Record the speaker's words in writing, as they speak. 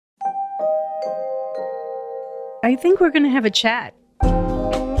I think we're going to have a chat.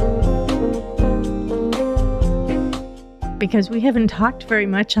 Because we haven't talked very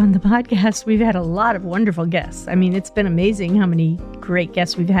much on the podcast. We've had a lot of wonderful guests. I mean, it's been amazing how many great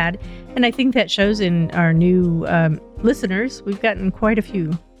guests we've had. And I think that shows in our new listeners. We've gotten quite a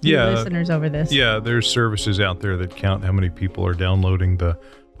few new listeners over this. Yeah, there's services out there that count how many people are downloading the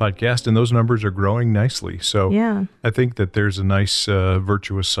podcast, and those numbers are growing nicely. So yeah. I think that there's a nice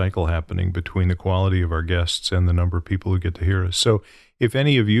virtuous cycle happening between the quality of our guests and the number of people who get to hear us. So if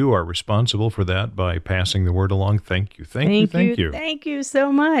any of you are responsible for that by passing the word along, thank you. Thank you. Thank you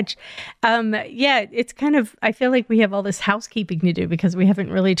so much. Yeah, it's kind of, I feel like we have all this housekeeping to do because we haven't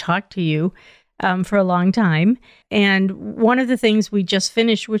really talked to you for a long time. And one of the things we just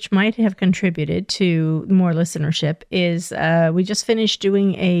finished, which might have contributed to more listenership, is we just finished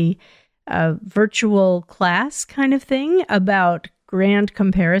doing a virtual class kind of thing about grand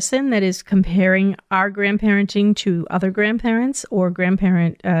comparison, that is comparing our grandparenting to other grandparents or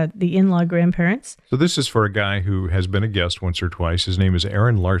the in-law grandparents. So this is for a guy who has been a guest once or twice. His name is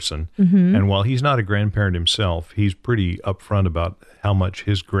Aaron Larson. Mm-hmm. And while he's not a grandparent himself, he's pretty upfront about how much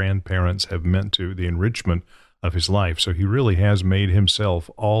his grandparents have meant to the enrichment of his life. So he really has made himself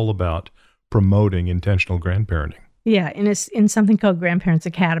all about promoting intentional grandparenting. Yeah, in something called Grandparents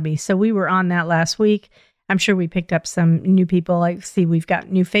Academy. So we were on that last week. I'm sure we picked up some new people. I see we've got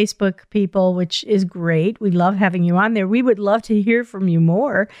new Facebook people, which is great. We love having you on there. We would love to hear from you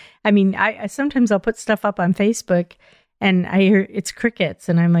more. I mean, I sometimes I'll put stuff up on Facebook and I hear it's crickets.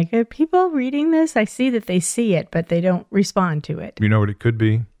 And I'm like, are people reading this? I see that they see it, but they don't respond to it. You know what it could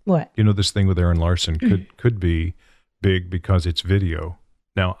be? What? You know, this thing with Aaron Larson could be big because it's video.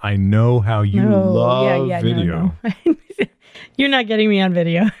 Now, I know how you love video. No. You're not getting me on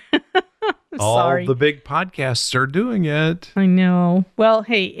video. All the big podcasts are doing it. I know. Well,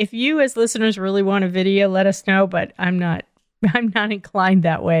 hey, if you as listeners really want a video, let us know, but I'm not inclined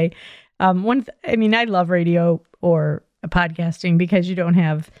that way. I love radio or podcasting because you don't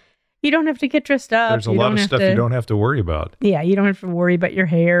have to get dressed up. There's a lot of stuff you don't have to worry about. Yeah, you don't have to worry about your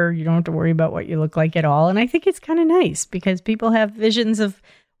hair. You don't have to worry about what you look like at all. And I think it's kind of nice because people have visions of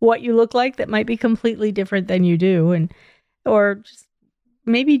what you look like that might be completely different than you do, or just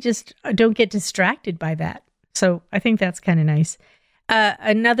maybe just don't get distracted by that. So I think that's kind of nice.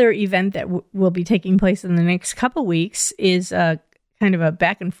 Another event that will be taking place in the next couple weeks is kind of a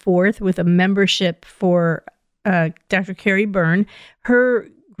back and forth with a membership for Dr. Carrie Byrne. Her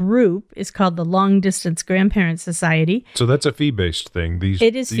group is called the Long Distance Grandparent Society. So that's a fee-based thing. These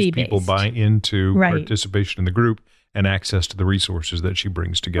people buy into participation in the group and access to the resources that she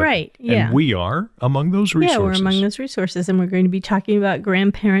brings together. Right, yeah. And we are among those resources. Yeah, we're among those resources, and we're going to be talking about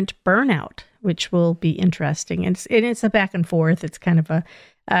grandparent burnout, which will be interesting. And it's a back and forth. It's kind of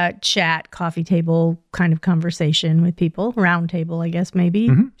a chat, coffee table kind of conversation with people, round table, I guess, maybe.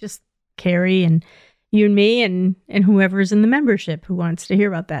 Mm-hmm. Just Carrie and you and me and whoever's in the membership who wants to hear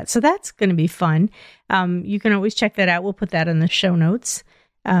about that. So that's going to be fun. You can always check that out. We'll put that in the show notes.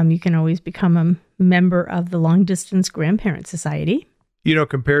 You can always become a member of the Long Distance Grandparent Society. You know,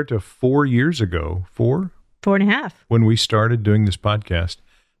 compared to 4 years ago, 4.5, when we started doing this podcast,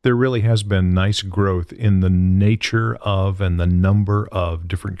 there really has been nice growth in the nature of and the number of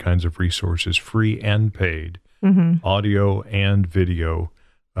different kinds of resources, free and paid, audio and video,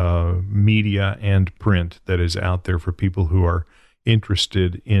 media and print that is out there for people who are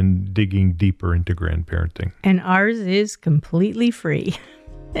interested in digging deeper into grandparenting. And ours is completely free.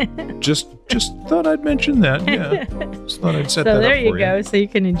 just thought I'd mention that. Yeah, just thought I'd set that up for you. So there you go. So you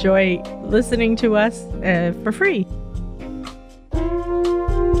can enjoy listening to us for free.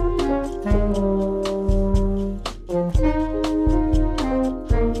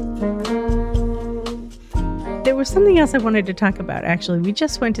 There was something else I wanted to talk about, actually. We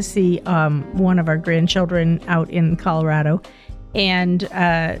just went to see one of our grandchildren out in Colorado, and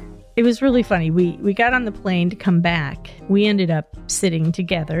it was really funny. We got on the plane to come back. We ended up sitting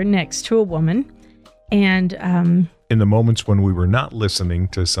together next to a woman, and in the moments when we were not listening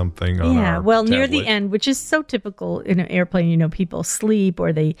to something on our tablet. Near the end, which is so typical in an airplane. You know, people sleep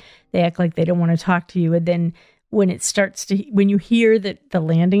or they act like they don't want to talk to you, and then when you hear that the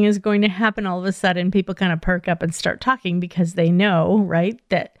landing is going to happen, all of a sudden people kind of perk up and start talking because they know, right,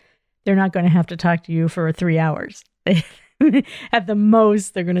 that they're not going to have to talk to you for 3 hours. At the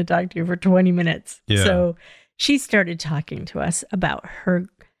most, they're going to talk to you for 20 minutes. Yeah. So she started talking to us about her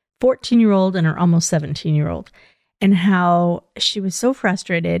 14-year-old and her almost 17-year-old and how she was so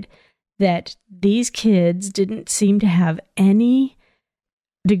frustrated that these kids didn't seem to have any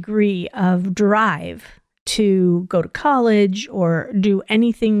degree of drive to go to college or do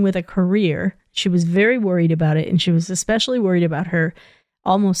anything with a career She was very worried about it, and she was especially worried about her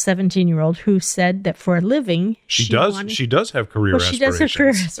almost 17-year-old who said that for a living she does have career aspirations. She does have career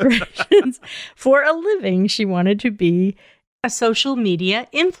aspirations. For a living, she wanted to be a social media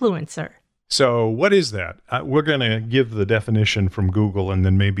influencer. So what is that? We're going to give the definition from Google and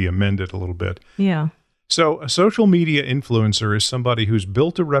then maybe amend it a little bit. Yeah. So a social media influencer is somebody who's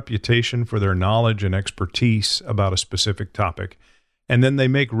built a reputation for their knowledge and expertise about a specific topic, and then they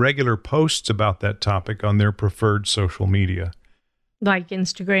make regular posts about that topic on their preferred social media. Like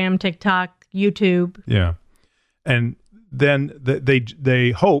Instagram, TikTok, YouTube. Yeah. And then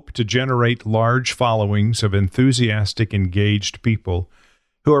they hope to generate large followings of enthusiastic, engaged people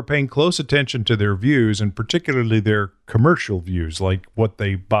who are paying close attention to their views, and particularly their commercial views, like what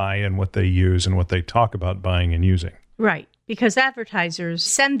they buy and what they use and what they talk about buying and using. Right. Because advertisers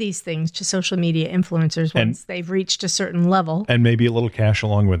send these things to social media influencers once they've reached a certain level. And maybe a little cash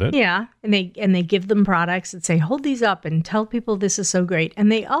along with it. Yeah. And they give them products and say, hold these up and tell people this is so great.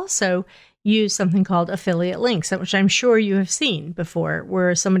 And they also use something called affiliate links, which I'm sure you have seen before,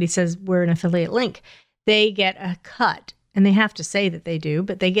 where somebody says we're an affiliate link. They get a cut. And they have to say that they do,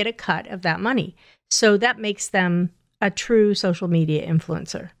 but they get a cut of that money. So that makes them a true social media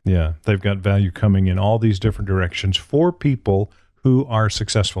influencer. Yeah, they've got value coming in all these different directions for people who are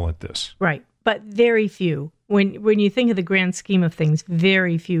successful at this. Right, but very few. When you think of the grand scheme of things,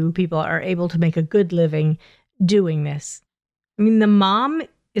 very few people are able to make a good living doing this. I mean, the mom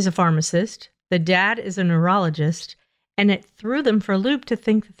is a pharmacist, the dad is a neurologist, and it threw them for a loop to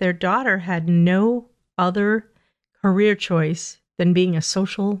think that their daughter had no other career choice than being a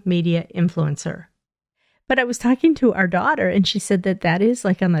social media influencer. But I was talking to our daughter, and she said that is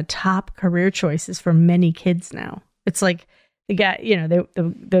like on the top career choices for many kids now. It's like the guy,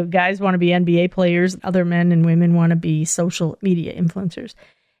 the guys want to be NBA players, other men and women want to be social media influencers.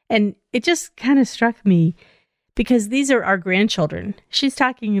 And it just kind of struck me because these are our grandchildren. She's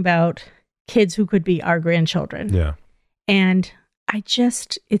talking about kids who could be our grandchildren. Yeah. And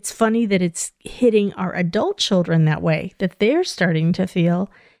it's funny that it's hitting our adult children that way, that they're starting to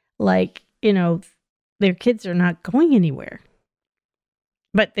feel like, their kids are not going anywhere.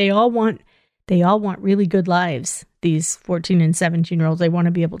 But they all want really good lives. These 14 and 17-year-olds, they want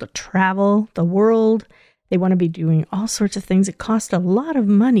to be able to travel the world. They want to be doing all sorts of things that cost a lot of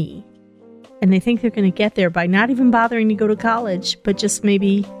money. And they think they're going to get there by not even bothering to go to college, but just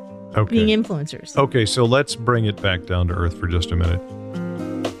maybe being influencers. Okay, so let's bring it back down to earth for just a minute.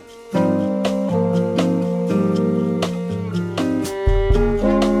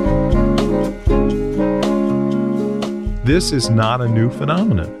 This is not a new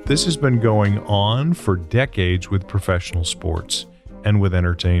phenomenon. This has been going on for decades with professional sports and with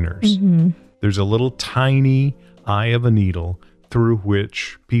entertainers. Mm-hmm. There's a little tiny eye of a needle through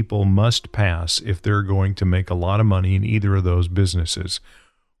which people must pass if they're going to make a lot of money in either of those businesses.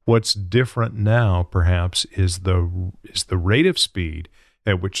 What's different now, perhaps, is the rate of speed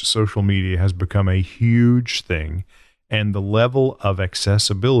at which social media has become a huge thing, and the level of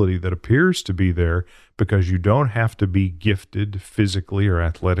accessibility that appears to be there, because you don't have to be gifted physically or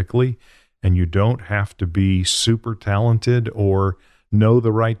athletically, and you don't have to be super talented or know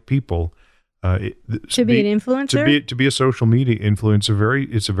the right people to be an influencer. To be a social media influencer,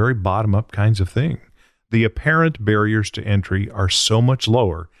 it's a very bottom up kinds of thing. The apparent barriers to entry are so much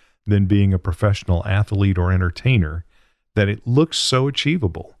lower than being a professional athlete or entertainer that it looks so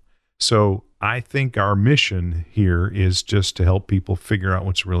achievable. So I think our mission here is just to help people figure out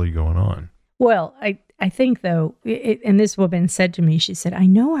what's really going on. Well, I think, though, and this woman said to me, she said, I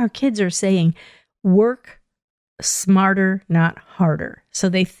know our kids are saying work smarter, not harder. So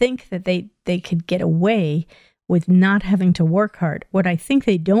they think that they could get away with not having to work hard. What I think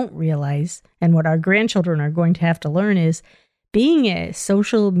they don't realize, and what our grandchildren are going to have to learn, is being a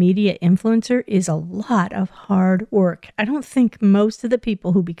social media influencer is a lot of hard work. I don't think most of the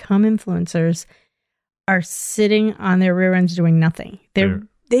people who become influencers are sitting on their rear ends doing nothing.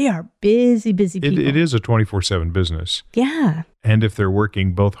 They are busy people. It is a 24/7 business. Yeah. And if they're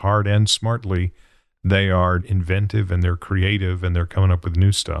working both hard and smartly, they are inventive and they're creative and they're coming up with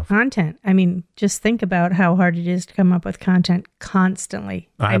new stuff. Content. I mean, just think about how hard it is to come up with content constantly.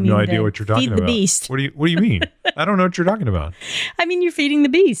 I have no idea what you're talking about. Feed the beast. What do you mean? I don't know what you're talking about. I mean, you're feeding the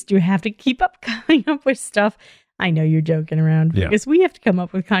beast. You have to keep up coming up with stuff. I know you're joking around because we have to come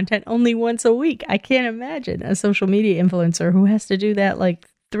up with content only once a week. I can't imagine a social media influencer who has to do that like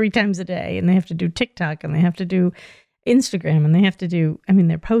 3 times a day, and they have to do TikTok and they have to do Instagram, and they have to do,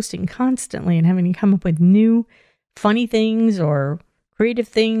 they're posting constantly and having to come up with new funny things or creative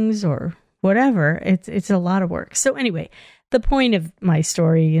things or whatever. It's a lot of work. So anyway, the point of my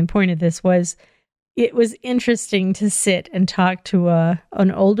story and point of this was it was interesting to sit and talk to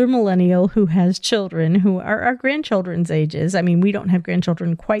an older millennial who has children who are our grandchildren's ages. I mean, we don't have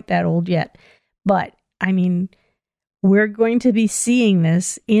grandchildren quite that old yet, but I mean, we're going to be seeing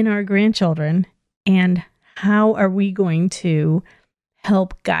this in our grandchildren, and how are we going to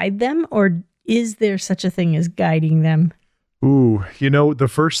help guide them, or is there such a thing as guiding them? Ooh, the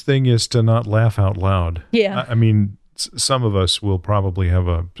first thing is to not laugh out loud. Yeah. I mean, some of us will probably have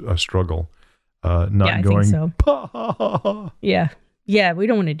a struggle not going, think so. Yeah. Yeah, we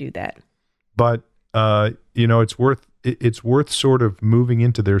don't want to do that. But, it's worth sort of moving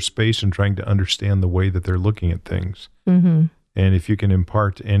into their space and trying to understand the way that they're looking at things. Mm-hmm. And if you can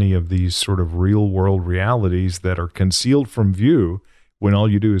impart any of these sort of real world realities that are concealed from view when all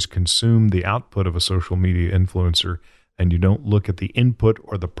you do is consume the output of a social media influencer and you don't look at the input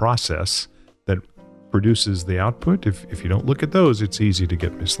or the process that produces the output, if you don't look at those, it's easy to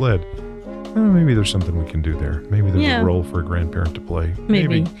get misled. Well, maybe there's something we can do there. Maybe there's a role for a grandparent to play.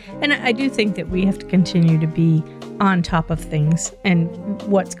 Maybe. And I do think that we have to continue to be on top of things and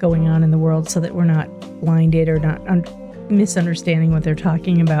what's going on in the world so that we're not blinded or not misunderstanding what they're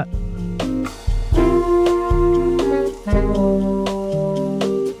talking about.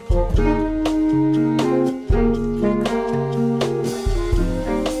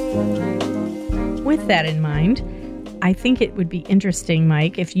 With that in mind, I think it would be interesting,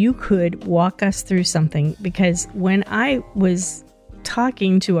 Mike, if you could walk us through something, because when I was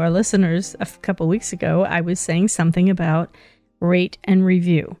talking to our listeners a couple weeks ago, I was saying something about rate and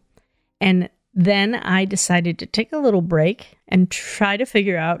review. And then I decided to take a little break and try to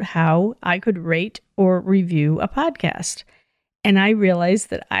figure out how I could rate or review a podcast. And I realized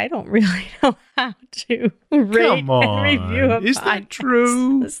that I don't really know how to rate and review a podcast. Is that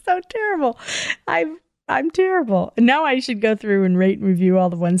true? It's so terrible. I'm terrible. Now I should go through and rate and review all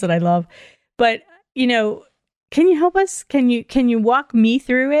the ones that I love. But, can you help us? Can you walk me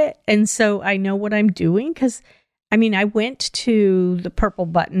through it? And so I know what I'm doing? Because, I went to the purple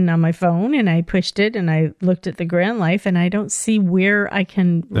button on my phone and I pushed it and I looked at the Grand Life and I don't see where I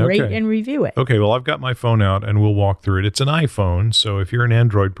can rate and review it. Okay, well, I've got my phone out and we'll walk through it. It's an iPhone, so if you're an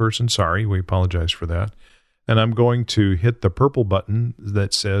Android person, sorry, we apologize for that. And I'm going to hit the purple button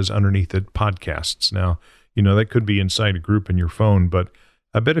that says underneath it, podcasts. Now, that could be inside a group in your phone, but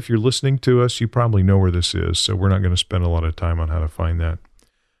I bet if you're listening to us, you probably know where this is. So we're not going to spend a lot of time on how to find that.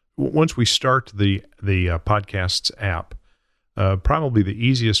 Once we start the podcasts app, probably the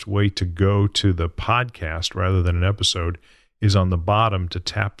easiest way to go to the podcast rather than an episode is on the bottom to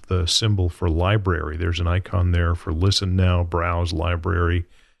tap the symbol for library. There's an icon there for listen now, browse, library,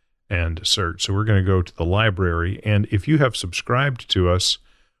 and search. So we're going to go to the library. And if you have subscribed to us,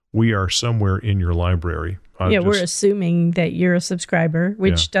 we are somewhere in your library. We're assuming that you're a subscriber,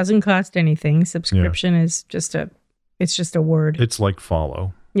 which doesn't cost anything. Subscription is just a word. It's like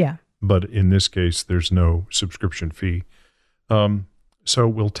follow. Yeah. But in this case, there's no subscription fee. So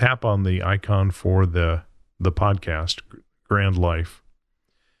we'll tap on the icon for the podcast, Grand Life.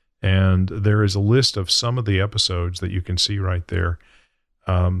 And there is a list of some of the episodes that you can see right there.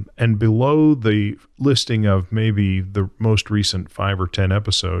 And below the listing of maybe the most recent 5 or 10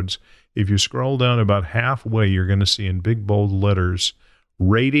 episodes, if you scroll down about halfway, you're going to see in big bold letters,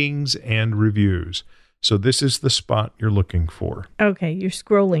 ratings and reviews. So this is the spot you're looking for. Okay, you're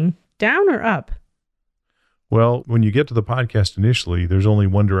scrolling down or up? Well, when you get to the podcast initially, there's only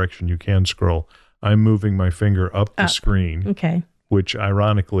one direction you can scroll. I'm moving my finger up the screen. Okay. Which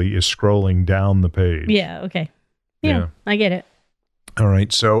ironically is scrolling down the page. Yeah, okay. Yeah. I get it. All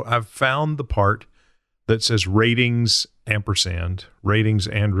right, so I've found the part that says ratings, ampersand, ratings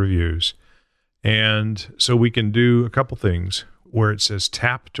and reviews. And so we can do a couple things. Where it says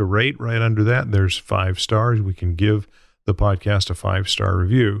tap to rate, right under that, there's 5 stars. We can give the podcast a 5-star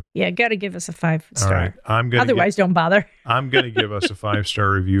review. Yeah, got to give us a 5-star. All right, Otherwise, don't bother. I'm going to give us a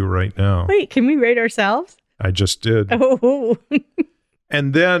 5-star review right now. Wait, can we rate ourselves? I just did. Oh.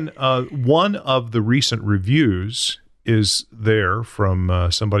 And then one of the recent reviews is there from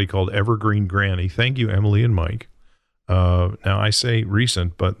somebody called Evergreen Granny. Thank you, Emily and Mike. Now, I say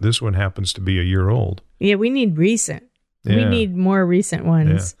recent, but this one happens to be a year old. Yeah, we need recent. Yeah. We need more recent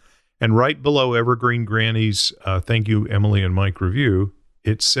ones. Yeah. And right below Evergreen Granny's thank you, Emily and Mike review,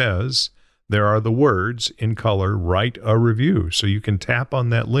 it says there are the words in color, write a review. So you can tap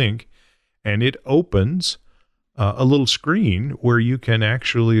on that link and it opens a little screen where you can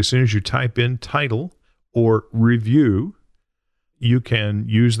actually, as soon as you type in title or review, you can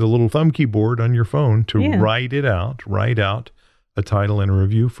use the little thumb keyboard on your phone to write out a title and a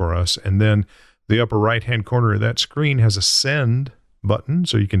review for us. And then The upper right-hand corner of that screen has a send button,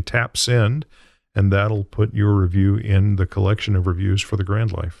 so you can tap send, and that'll put your review in the collection of reviews for the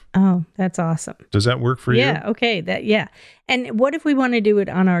Grand Life. Oh, that's awesome. Does that work for you? Yeah, okay. And what if we want to do it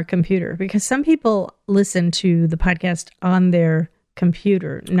on our computer? Because some people listen to the podcast on their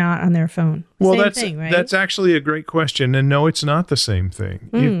computer, not on their phone. Well, Same thing, right? that's actually a great question. And no, it's not the same thing.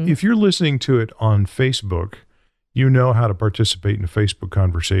 If you're listening to it on Facebook, you know how to participate in a Facebook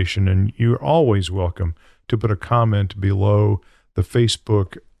conversation, and you're always welcome to put a comment below the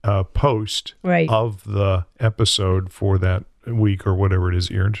Facebook post of the episode for that week or whatever it is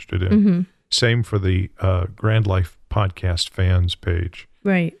you're interested in. Same for the Grand Life Podcast fans page.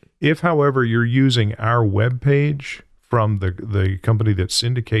 Right. If, however, you're using our webpage from the company that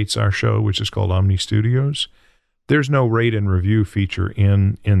syndicates our show, which is called Omni Studios, there's no rate and review feature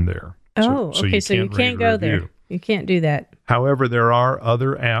in there. So you can't go there. You can't do that. However, there are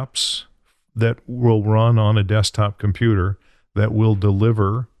other apps that will run on a desktop computer that will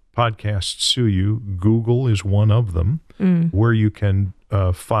deliver podcasts to you. Google is one of them, where you can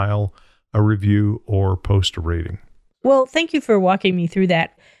file a review or post a rating. Well, thank you for walking me through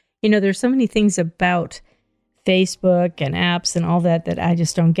that. There's so many things about Facebook and apps and all that I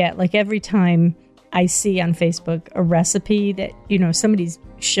just don't get. Like every time I see on Facebook a recipe that, somebody's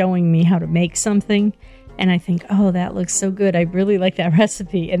showing me how to make something, and I think, oh, that looks so good. I really like that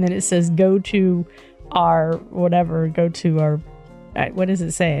recipe. And then it says, go to our, what does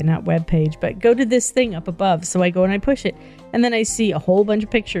it say? Not web page, but go to this thing up above. So I go and I push it. And then I see a whole bunch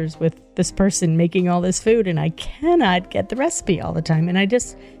of pictures with this person making all this food, and I cannot get the recipe all the time. And I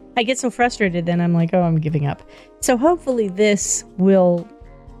get so frustrated, then I'm like, oh, I'm giving up. So hopefully this will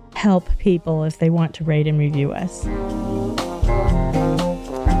help people if they want to rate and review us.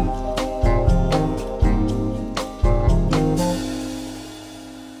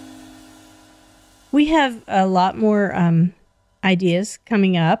 We have a lot more ideas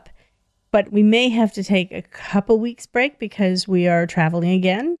coming up, but we may have to take a couple weeks break because we are traveling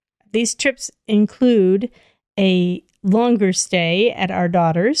again. These trips include a longer stay at our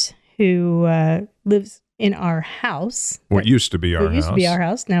daughter's, who lives in our house. What used to be our house. Used to be our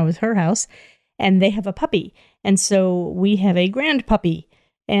house, now is her house. And they have a puppy. And so we have a grand puppy.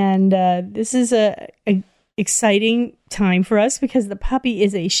 And this is a exciting time for us because the puppy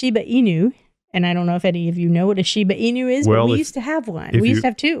is a Shiba Inu. And I don't know if any of you know what a Shiba Inu is, but we used to have one. We used to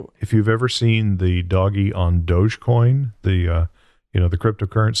have two. If you've ever seen the doggy on Dogecoin, the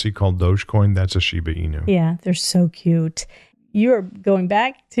cryptocurrency called Dogecoin, that's a Shiba Inu. Yeah, they're so cute. You're going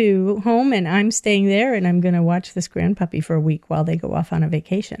back to home, and I'm staying there, and I'm going to watch this grand puppy for a week while they go off on a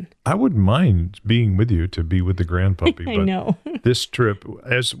vacation. I wouldn't mind being with you to be with the grand puppy. I know. This trip,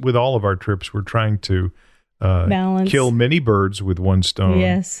 as with all of our trips, we're trying to balance, kill many birds with one stone.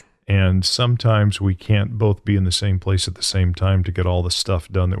 Yes. And sometimes we can't both be in the same place at the same time to get all the stuff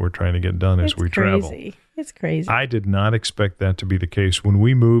done that we're trying to get done as we travel. It's crazy. I did not expect that to be the case when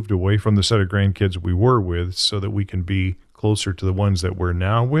we moved away from the set of grandkids we were with so that we can be closer to the ones that we're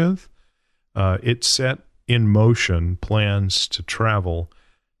now with. It set in motion plans to travel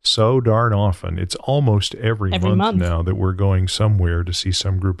so darn often. It's almost every month now that we're going somewhere to see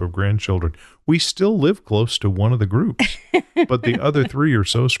some group of grandchildren. We still live close to one of the groups, but the other three are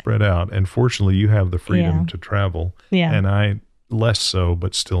so spread out. And fortunately, you have the freedom to travel. Yeah. And I less so,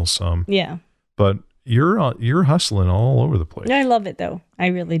 but still some. Yeah. But you're hustling all over the place. I love it, though. I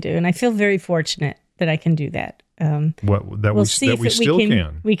really do. And I feel very fortunate that I can do that. We still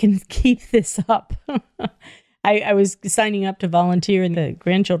can. We can keep this up. I was signing up to volunteer in the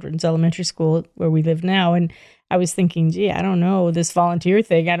grandchildren's elementary school where we live now, and I was thinking, gee, I don't know, this volunteer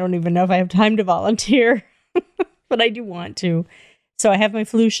thing, I don't even know if I have time to volunteer, but I do want to. So I have my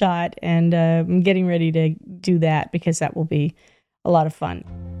flu shot, and I'm getting ready to do that because that will be a lot of fun.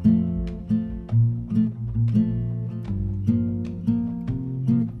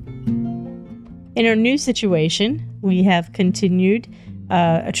 In our new situation, we have continued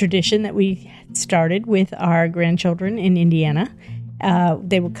a tradition that we started with our grandchildren in Indiana.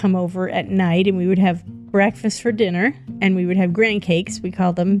 They would come over at night, and we would have breakfast for dinner, and we would have grandcakes, we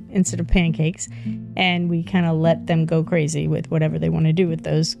call them, instead of pancakes, and we kind of let them go crazy with whatever they want to do with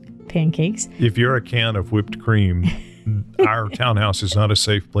those pancakes. If you're a can of whipped cream, our townhouse is not a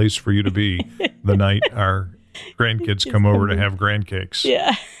safe place for you to be the night our grandkids come over to have grandcakes.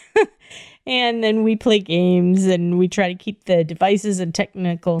 Yeah. And then we play games, and we try to keep the devices and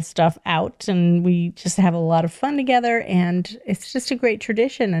technical stuff out, and we just have a lot of fun together, and it's just a great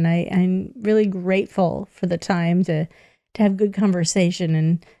tradition, and I'm really grateful for the time to have good conversation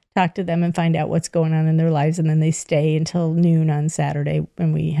and talk to them and find out what's going on in their lives. And then they stay until noon on Saturday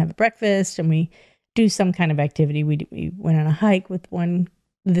when we have breakfast and we do some kind of activity. We went on a hike with one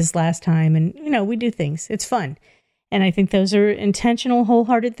this last time, and, we do things. It's fun. And I think those are intentional,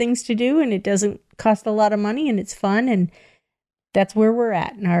 wholehearted things to do, and it doesn't cost a lot of money, and it's fun. And that's where we're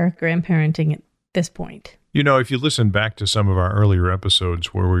at in our grandparenting at this point. If you listen back to some of our earlier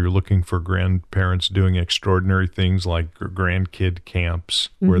episodes where we were looking for grandparents doing extraordinary things like grandkid camps,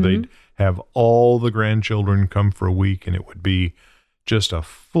 where they'd have all the grandchildren come for a week, and it would be just a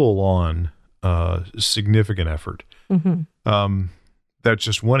full-on significant effort. That's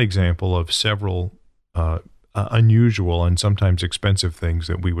just one example of several unusual and sometimes expensive things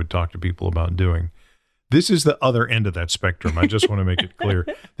that we would talk to people about doing. This is the other end of that spectrum. I just want to make it clear.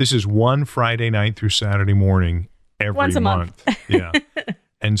 This is one Friday night through Saturday morning every Once a month. Yeah.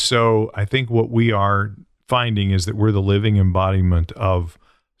 And so I think what we are finding is that we're the living embodiment of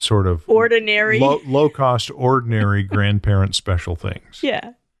sort of ordinary, low-cost, ordinary grandparent special things.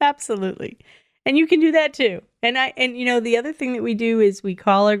 Yeah, absolutely. And you can do that too. And the other thing that we do is we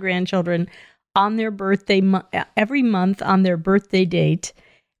call our grandchildren on their birthday, every month on their birthday date.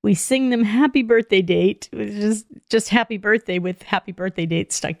 We sing them happy birthday date, just happy birthday with happy birthday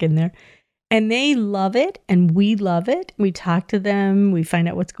date stuck in there. And they love it, and we love it. We talk to them. We find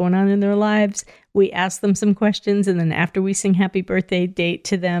out what's going on in their lives. We ask them some questions, and then after we sing happy birthday date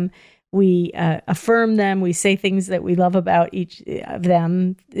to them, we affirm them. We say things that we love about each of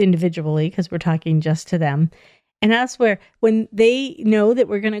them individually because we're talking just to them. And that's where, when they know that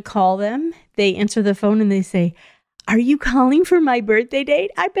we're going to call them, they answer the phone and they say, "Are you calling for my birthday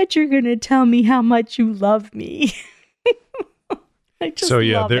date? I bet you're going to tell me how much you love me." I just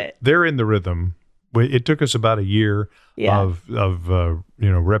love it. They're in the rhythm. It took us about a year of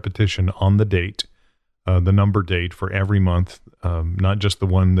repetition on the date, the number date for every month, not just the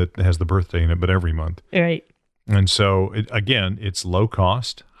one that has the birthday in it, but every month. Right. And so, it's low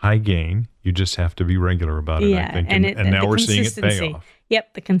cost, high gain. You just have to be regular about it, I think. And now we're seeing it pay off.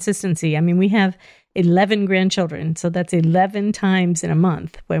 Yep, the consistency. I mean, we have 11 grandchildren, so that's 11 times in a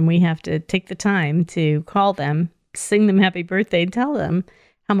month when we have to take the time to call them, sing them happy birthday, tell them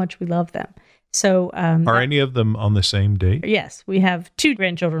how much we love them. So, are any of them on the same date? Yes, we have 2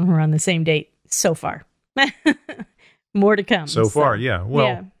 grandchildren who are on the same date so far. More to come. So far, yeah.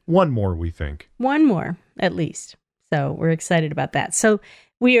 Well, one more, we think. One more, at least. So we're excited about that. So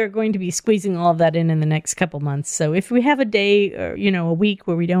we are going to be squeezing all of that in the next couple months. So if we have a day or, a week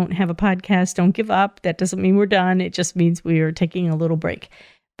where we don't have a podcast, don't give up. That doesn't mean we're done. It just means we are taking a little break.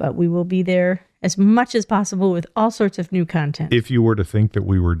 But we will be there as much as possible with all sorts of new content. If you were to think that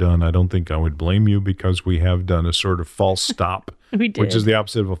we were done, I don't think I would blame you, because we have done a sort of false stop, we did. Which is the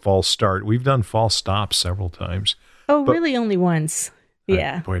opposite of a false start. We've done false stops several times. Oh, but really only once.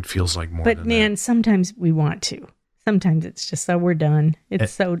 Yeah. Boy, it feels like more than that. But man, sometimes we want to. Sometimes it's just, we're done.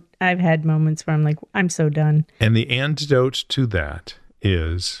 I've had moments where I'm like, I'm so done. And the antidote to that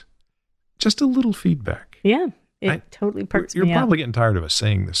is just a little feedback. Yeah. It totally perks me up. You're probably getting tired of us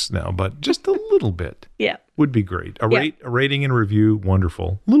saying this now, but just a little bit would be great. A rating and review,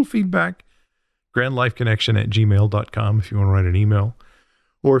 wonderful. A little feedback, grandlifeconnection@gmail.com if you want to write an email.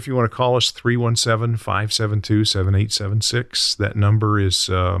 Or if you want to call us, 317-572-7876. That number is,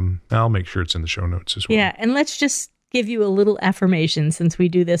 I'll make sure it's in the show notes as well. Yeah, and let's just give you a little affirmation since we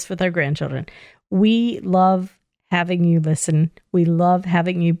do this with our grandchildren. We love having you listen. We love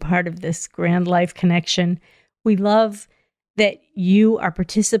having you part of this Grand Life Connection. We love that you are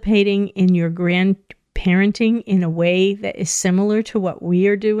participating in your grandparenting in a way that is similar to what we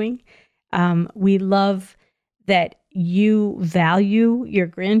are doing. We love that you value your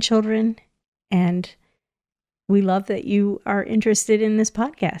grandchildren, and we love that you are interested in this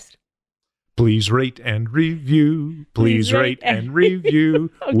podcast. Please rate and review. Please rate and review.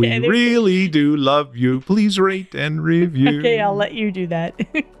 Okay, we really do love you. Please rate and review. Okay, I'll let you do that.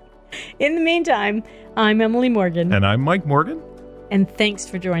 In the meantime, I'm Emily Morgan. And I'm Mike Morgan. And thanks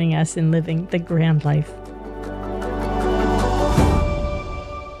for joining us in Living the Grand Life.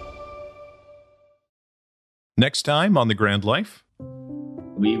 Next time on The Grand Life,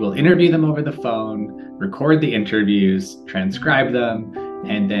 we will interview them over the phone, record the interviews, transcribe them,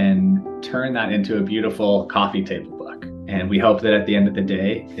 and then turn that into a beautiful coffee table book. And we hope that at the end of the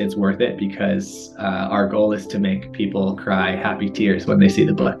day, it's worth it, because our goal is to make people cry happy tears when they see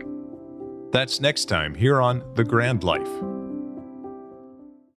the book. That's next time here on The Grand Life.